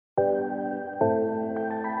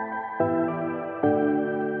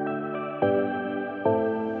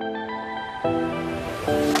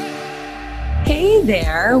Hey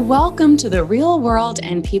there, welcome to the Real World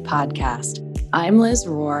NP podcast. I'm Liz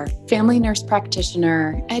Rohr, family nurse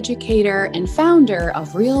practitioner, educator, and founder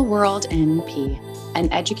of Real World NP,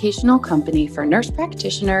 an educational company for nurse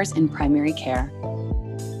practitioners in primary care.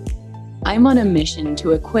 I'm on a mission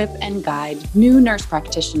to equip and guide new nurse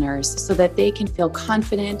practitioners so that they can feel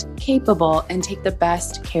confident, capable, and take the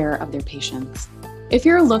best care of their patients. If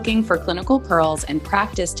you're looking for clinical pearls and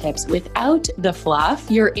practice tips without the fluff,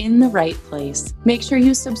 you're in the right place. Make sure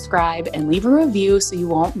you subscribe and leave a review so you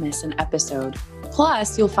won't miss an episode.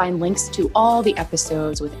 Plus, you'll find links to all the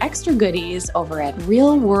episodes with extra goodies over at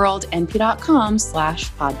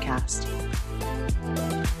realworldnp.com/podcast.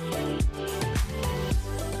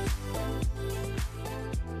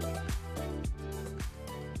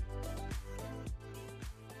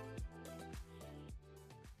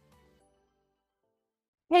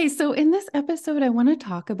 Hey, so in this episode, I want to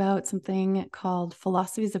talk about something called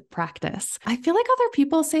philosophies of practice. I feel like other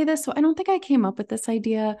people say this, so I don't think I came up with this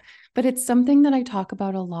idea, but it's something that I talk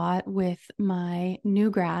about a lot with my new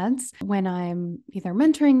grads when I'm either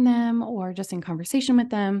mentoring them or just in conversation with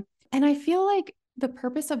them. And I feel like the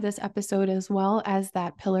purpose of this episode, as well as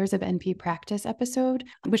that Pillars of NP Practice episode,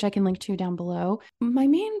 which I can link to down below, my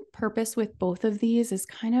main purpose with both of these is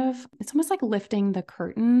it's almost like lifting the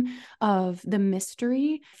curtain of the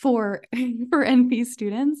mystery for NP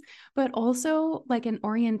students, but also like an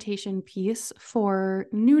orientation piece for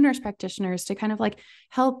new nurse practitioners to kind of like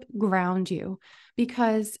help ground you.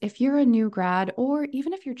 Because if you're a new grad, or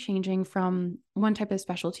even if you're changing from one type of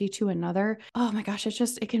specialty to another, oh my gosh,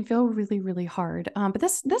 it can feel really, really hard. But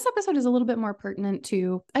this episode is a little bit more pertinent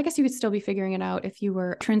to, I guess you would still be figuring it out if you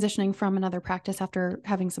were transitioning from another practice after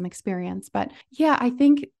having some experience. But yeah, I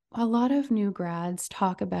think a lot of new grads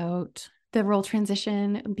talk about the role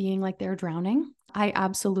transition being like they're drowning. I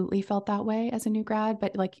absolutely felt that way as a new grad,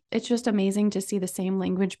 but like, it's just amazing to see the same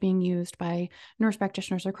language being used by nurse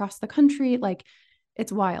practitioners across the country. Like,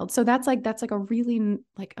 it's wild. So that's like a really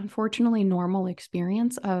like, unfortunately normal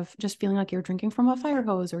experience of just feeling like you're drinking from a fire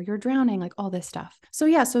hose or you're drowning, like all this stuff. So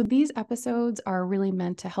yeah, so these episodes are really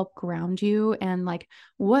meant to help ground you and like,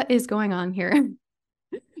 what is going on here?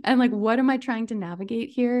 And like, what am I trying to navigate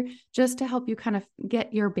here, just to help you kind of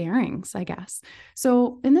get your bearings, I guess.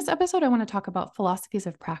 So in this episode, I want to talk about philosophies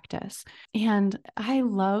of practice. And I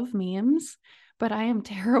love memes, but I am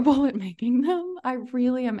terrible at making them. I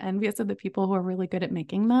really am envious of the people who are really good at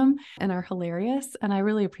making them and are hilarious. And I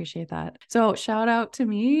really appreciate that. So shout out to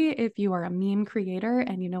me if you are a meme creator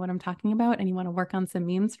and you know what I'm talking about and you want to work on some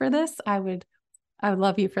memes for this. I would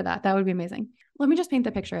love you for that. That would be amazing. Let me just paint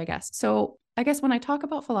the picture, I guess. So I guess when I talk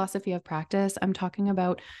about philosophy of practice, I'm talking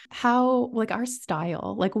about how, like, our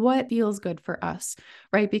style, like what feels good for us,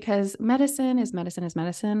 right? Because medicine is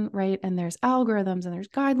medicine, right? And there's algorithms and there's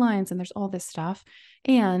guidelines and there's all this stuff.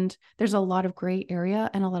 And there's a lot of gray area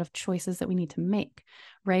and a lot of choices that we need to make,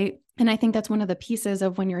 right? And I think that's one of the pieces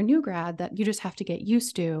of when you're a new grad that you just have to get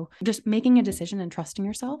used to, just making a decision and trusting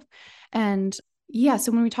yourself. And yeah,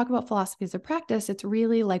 so when we talk about philosophies of practice, it's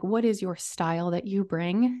really like, what is your style that you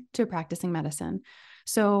bring to practicing medicine?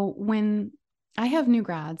 So when I have new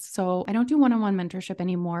grads, so I don't do one-on-one mentorship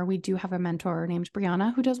anymore. We do have a mentor named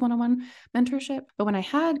Brianna who does one-on-one mentorship. But when I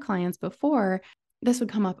had clients before, this would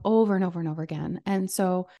come up over and over and over again. And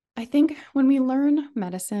so I think when we learn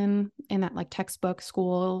medicine in that like textbook,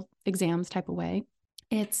 school, exams type of way,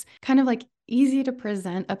 it's kind of like easy to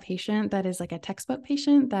present a patient that is like a textbook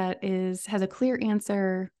patient that has a clear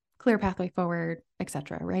answer, clear pathway forward,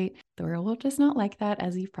 etc. Right? The real world is not like that,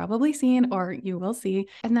 as you've probably seen or you will see.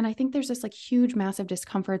 And then I think there's this like huge, massive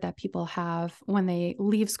discomfort that people have when they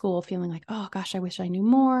leave school feeling like, oh gosh, I wish I knew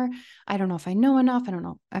more. I don't know if I know enough. I don't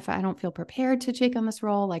know if I don't feel prepared to take on this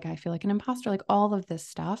role. Like I feel like an imposter, like all of this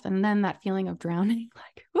stuff. And then that feeling of drowning,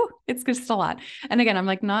 like, oh, it's just a lot. And again, I'm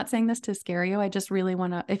like not saying this to scare you. I just really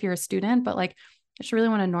want to, if you're a student, but like, I just really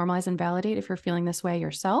want to normalize and validate if you're feeling this way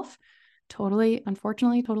yourself. Totally,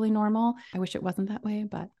 unfortunately, totally normal. I wish it wasn't that way,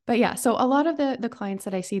 but yeah. So a lot of the clients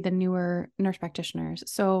that I see, the newer nurse practitioners,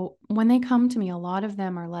 so when they come to me, a lot of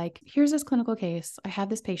them are like, here's this clinical case. I have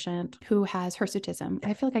this patient who has hirsutism.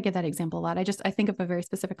 I feel like I give that example a lot. I think of a very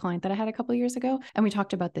specific client that I had a couple of years ago, and we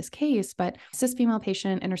talked about this case, but cis female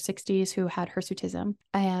patient in her 60s who had hirsutism,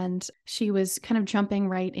 and she was kind of jumping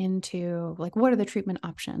right into like, what are the treatment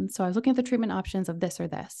options? So I was looking at the treatment options of this or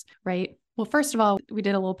this, right? Well, first of all, we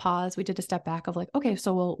did a little pause. We did a step back of like, okay,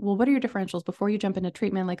 so well, what are your differentials before you jump into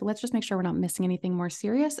treatment? Like, let's just make sure we're not missing anything more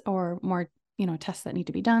serious or more, tests that need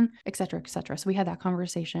to be done, et cetera, et cetera. So we had that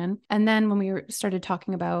conversation. And then when we started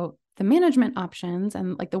talking about the management options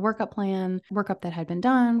and like the workup that had been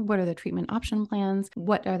done. What are the treatment option plans?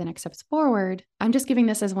 What are the next steps forward? I'm just giving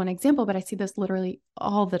this as one example, but I see this literally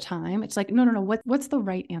all the time. It's like, no. What's the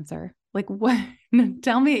right answer? Like what? No,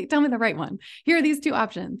 tell me the right one. Here are these two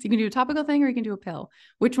options. You can do a topical thing or you can do a pill.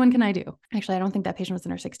 Which one can I do? Actually, I don't think that patient was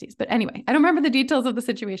in her 60s, but anyway, I don't remember the details of the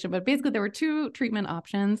situation, but basically there were two treatment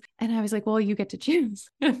options. And I was like, well, you get to choose.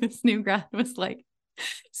 And this new grad was like,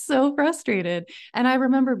 so frustrated. And I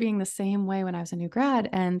remember being the same way when I was a new grad.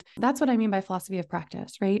 And that's what I mean by philosophy of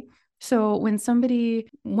practice, right? So when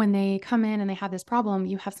they come in and they have this problem,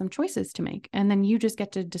 you have some choices to make. And then you just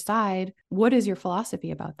get to decide what is your philosophy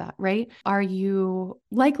about that, right? Are you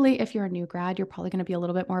likely, if you're a new grad, you're probably going to be a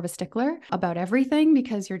little bit more of a stickler about everything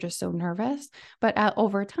because you're just so nervous. But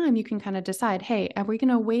over time, you can kind of decide, hey, are we going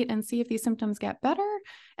to wait and see if these symptoms get better?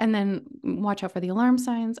 And then watch out for the alarm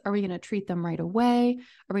signs. Are we going to treat them right away?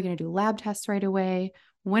 Are we going to do lab tests right away?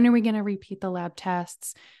 When are we going to repeat the lab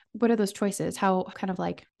tests? What are those choices? How kind of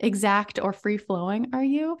like exact or free flowing are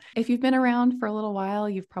you? If you've been around for a little while,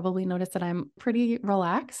 you've probably noticed that I'm pretty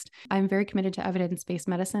relaxed. I'm very committed to evidence-based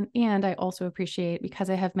medicine. And I also appreciate, because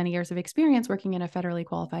I have many years of experience working in a federally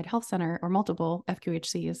qualified health center or multiple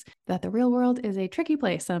FQHCs, that the real world is a tricky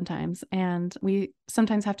place sometimes. And we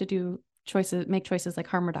sometimes have to make choices like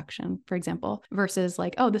harm reduction, for example, versus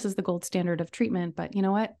like, oh, this is the gold standard of treatment, but you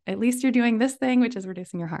know what? At least you're doing this thing, which is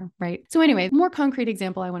reducing your harm, right? So anyway, more concrete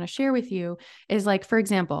example I want to share with you is like, for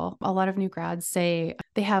example, a lot of new grads say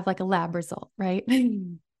they have like a lab result, right?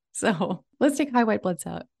 So let's take high white blood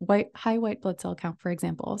cell count, for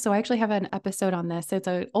example. So I actually have an episode on this. It's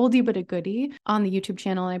an oldie but a goodie on the YouTube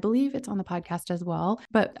channel. And I believe it's on the podcast as well.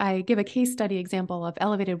 But I give a case study example of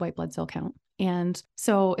elevated white blood cell count. And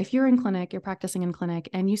so if you're you're practicing in clinic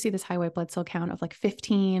and you see this high white blood cell count of like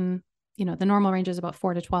 15, the normal range is about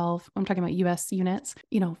 4 to 12. I'm talking about US units,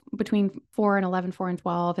 between 4 and 11, 4 and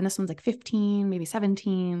 12. And this one's like 15, maybe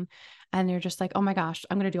 17. And you're just like, oh my gosh,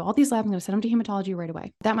 I'm going to do all these labs. I'm going to send them to hematology right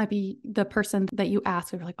away. That might be the person that you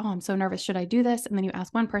ask. You're like, oh, I'm so nervous. Should I do this? And then you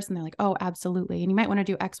ask one person, they're like, oh, absolutely. And you might want to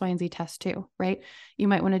do X, Y, and Z tests too, right? You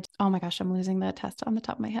might want to, oh my gosh, I'm losing that test on the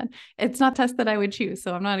top of my head. It's not a test that I would choose,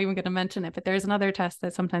 so I'm not even going to mention it, but there's another test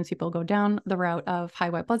that sometimes people go down the route of high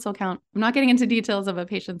white blood cell count. I'm not getting into details of a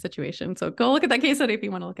patient situation. So go look at that case study if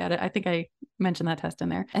you want to look at it. I think I mentioned that test in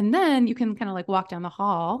there. And then you can kind of like walk down the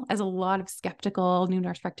hall, as a lot of skeptical new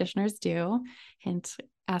nurse practitioners do. Hint,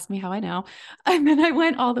 ask me how I know. And then I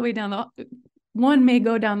went all the way down one may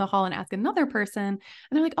go down the hall and ask another person. And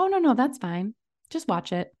they're like, oh, no, that's fine. Just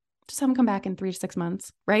watch it. Just have them come back in 3 to 6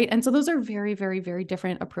 months. Right. And so those are very, very, very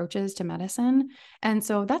different approaches to medicine. And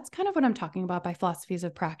so that's kind of what I'm talking about by philosophies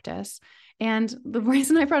of practice. And the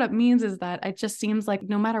reason I brought up means is that it just seems like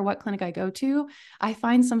no matter what clinic I go to, I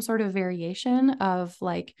find some sort of variation of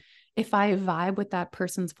like, if I vibe with that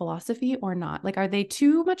person's philosophy or not. Like, are they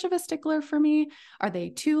too much of a stickler for me? Are they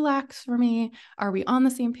too lax for me? Are we on the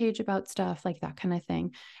same page about stuff? Like that kind of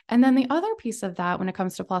thing. And then the other piece of that, when it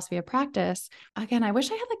comes to philosophy of practice, again, I wish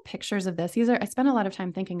I had like pictures of this. I spent a lot of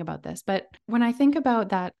time thinking about this, but when I think about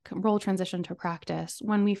that role transition to practice,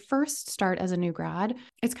 when we first start as a new grad,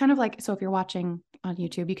 it's kind of like, so if you're watching on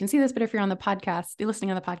YouTube, you can see this, but if you're on the podcast, you're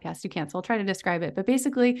listening on the podcast, you can't. So I'll try to describe it. But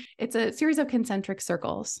basically, it's a series of concentric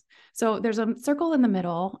circles. So there's a circle in the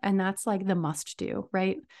middle, and that's like the must do,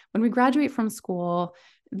 right? When we graduate from school,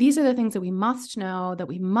 these are the things that we must know, that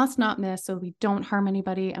we must not miss so we don't harm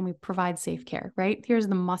anybody and we provide safe care, right? Here's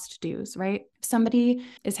the must do's, right? If somebody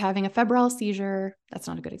is having a febrile seizure, that's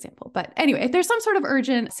not a good example. But anyway, if there's some sort of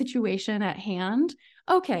urgent situation at hand,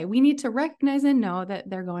 okay, we need to recognize and know that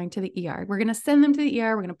they're going to the ER. We're going to send them to the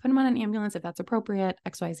ER. We're going to put them on an ambulance if that's appropriate,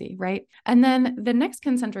 XYZ, right? And then the next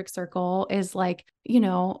concentric circle is like,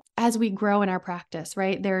 as we grow in our practice,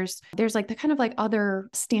 right? There's like the kind of like other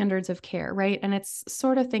standards of care, right? And it's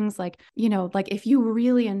sort of things like, like if you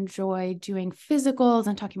really enjoy doing physicals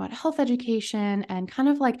and talking about health education and kind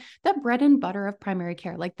of like the bread and butter of primary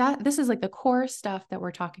care, like that, this is like the core stuff that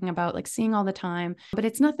we're talking about, like seeing all the time, but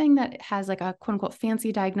it's nothing that has like a quote unquote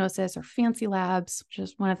fancy diagnosis or fancy labs, which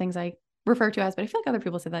is one of the things I refer to as, but I feel like other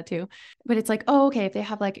people say that too. But it's like, oh, okay, if they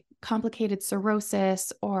have like complicated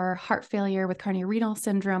cirrhosis or heart failure with cardiorenal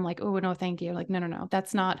syndrome, like, oh, no, thank you. Like, no,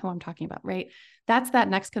 that's not who I'm talking about, right? That's that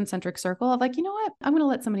next concentric circle of like, you know what, I'm going to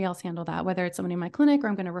let somebody else handle that, whether it's somebody in my clinic or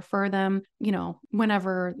I'm going to refer them,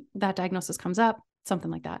 whenever that diagnosis comes up.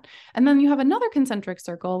 Something like that. And then you have another concentric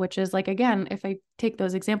circle, which is like, again, if I take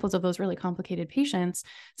those examples of those really complicated patients,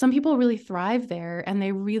 some people really thrive there and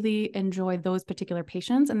they really enjoy those particular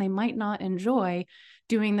patients and they might not enjoy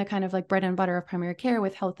doing the kind of like bread and butter of primary care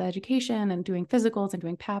with health education and doing physicals and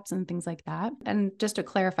doing PAPs and things like that. And just to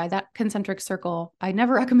clarify, that concentric circle, I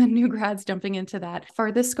never recommend new grads jumping into that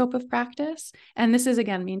for this scope of practice. And this is,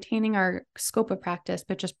 again, maintaining our scope of practice,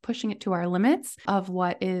 but just pushing it to our limits of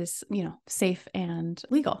what is, safe and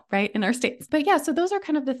legal, right, in our states. But yeah, so those are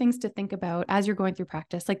kind of the things to think about as you're going through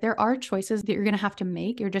practice. Like there are choices that you're going to have to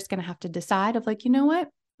make. You're just going to have to decide of like, you know what?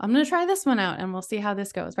 I'm going to try this one out and we'll see how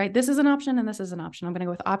this goes, right? This is an option and this is an option. I'm going to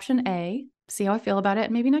go with option A, see how I feel about it.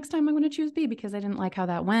 And maybe next time I'm going to choose B because I didn't like how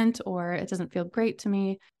that went, or it doesn't feel great to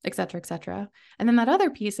me, et cetera, et cetera. And then that other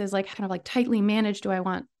piece is like kind of like tightly managed. Do I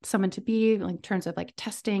want someone to be like in terms of like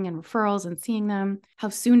testing and referrals and seeing them? How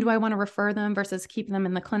soon do I want to refer them versus keeping them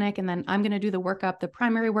in the clinic? And then I'm going to do the workup, the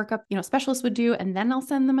primary workup, specialists would do, and then I'll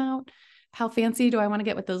send them out. How fancy do I want to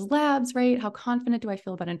get with those labs, right? How confident do I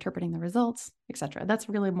feel about interpreting the results, et cetera? That's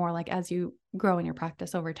really more like as you grow in your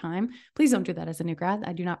practice over time. Please don't do that as a new grad.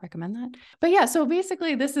 I do not recommend that. But yeah, so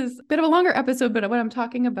basically this is a bit of a longer episode, but what I'm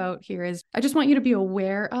talking about here is I just want you to be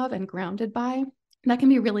aware of and grounded by. That can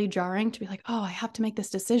be really jarring to be like, oh, I have to make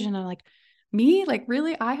this decision. I'm like, me? Like,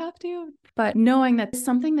 really? I have to? But knowing that it's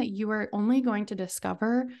something that you are only going to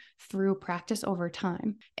discover through practice over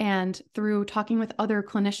time and through talking with other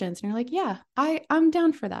clinicians. And you're like, yeah, I'm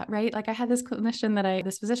down for that, right? Like I had this physician that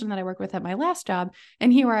I worked with at my last job,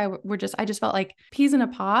 and I just felt like peas in a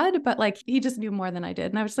pod, but like he just knew more than I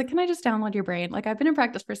did. And I was like, can I just download your brain? Like I've been in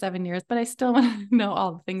practice for 7 years, but I still want to know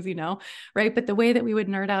all the things right? But the way that we would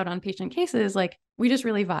nerd out on patient cases, like we just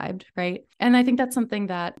really vibed, right? And I think that's something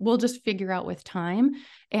that we'll just figure out with time.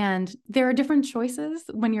 And there are different choices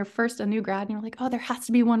when you're first a new grad and you're like, oh, there has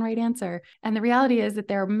to be one right answer. And the reality is that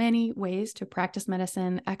there are many ways to practice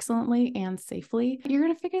medicine excellently and safely. You're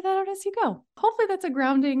going to figure that out as you go. Hopefully that's a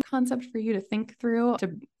grounding concept for you to think through,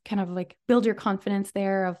 to kind of like build your confidence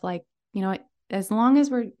there of like, as long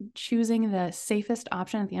as we're choosing the safest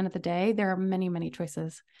option at the end of the day, there are many, many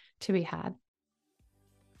choices to be had.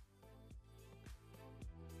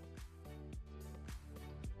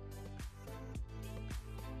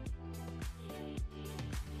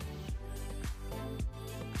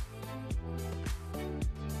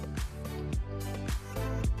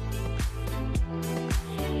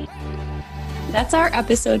 That's our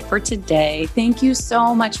episode for today. Thank you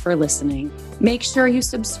so much for listening. Make sure you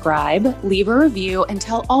subscribe, leave a review, and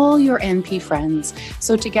tell all your NP friends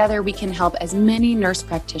so together we can help as many nurse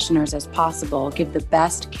practitioners as possible give the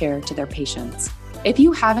best care to their patients. If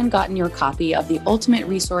you haven't gotten your copy of the Ultimate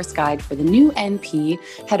Resource Guide for the new NP,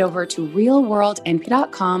 head over to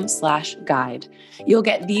realworldnp.com/guide. You'll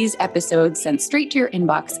get these episodes sent straight to your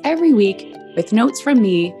inbox every week with notes from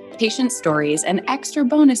me, patient stories, and extra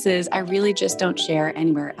bonuses I really just don't share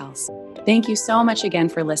anywhere else. Thank you so much again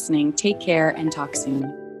for listening. Take care and talk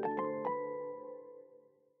soon.